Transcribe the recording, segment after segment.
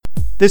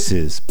This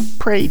is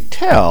Pray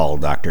Tell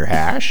Dr.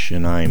 Hash,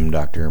 and I'm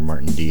Dr.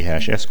 Martin D.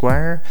 Hash,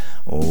 Esquire,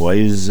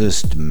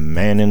 wisest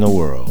man in the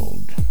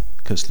world.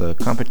 'Cause the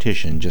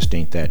competition just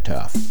ain't that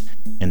tough.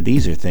 And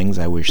these are things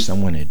I wish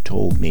someone had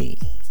told me.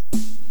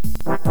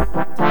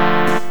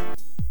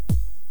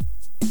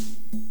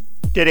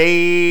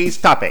 Today's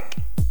topic: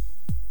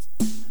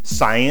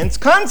 science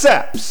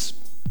concepts.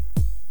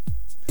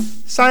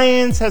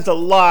 Science has a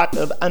lot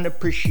of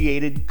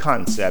unappreciated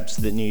concepts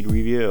that need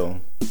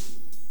review.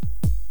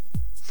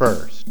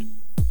 First,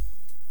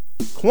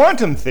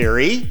 quantum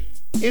theory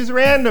is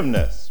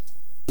randomness,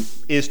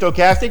 is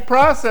stochastic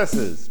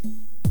processes,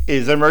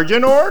 is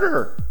emergent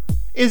order,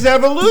 is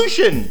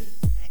evolution,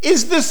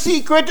 is the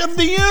secret of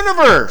the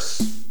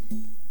universe.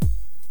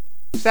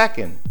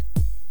 Second,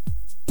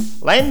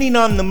 landing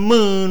on the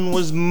moon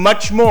was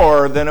much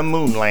more than a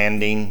moon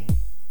landing.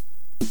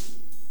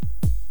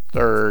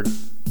 Third,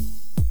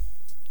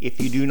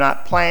 if you do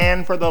not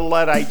plan for the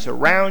Luddites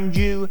around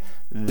you,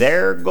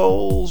 their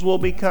goals will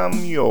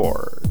become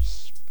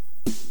yours.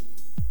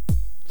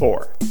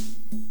 Fourth,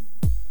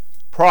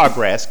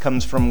 progress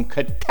comes from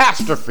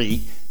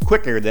catastrophe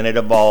quicker than it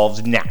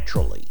evolves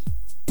naturally.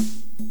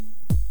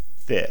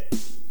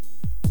 Fifth,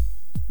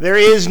 there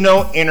is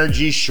no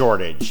energy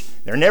shortage.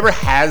 There never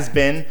has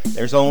been.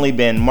 There's only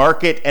been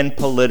market and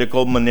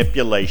political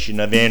manipulation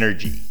of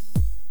energy.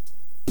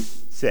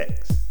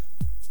 Sixth,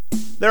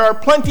 there are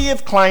plenty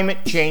of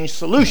climate change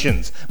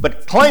solutions,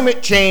 but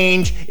climate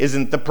change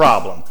isn't the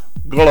problem.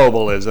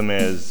 Globalism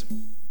is.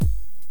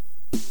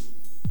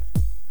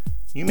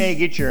 You may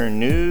get your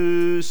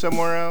news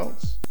somewhere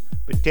else,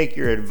 but take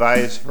your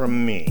advice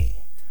from me,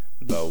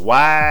 the wisest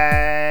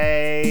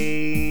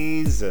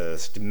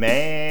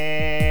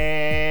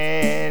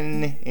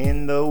man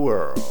in the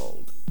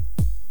world.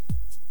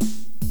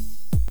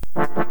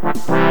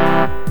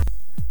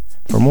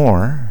 For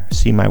more,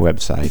 see my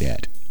website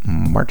at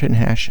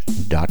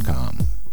martinhash.com.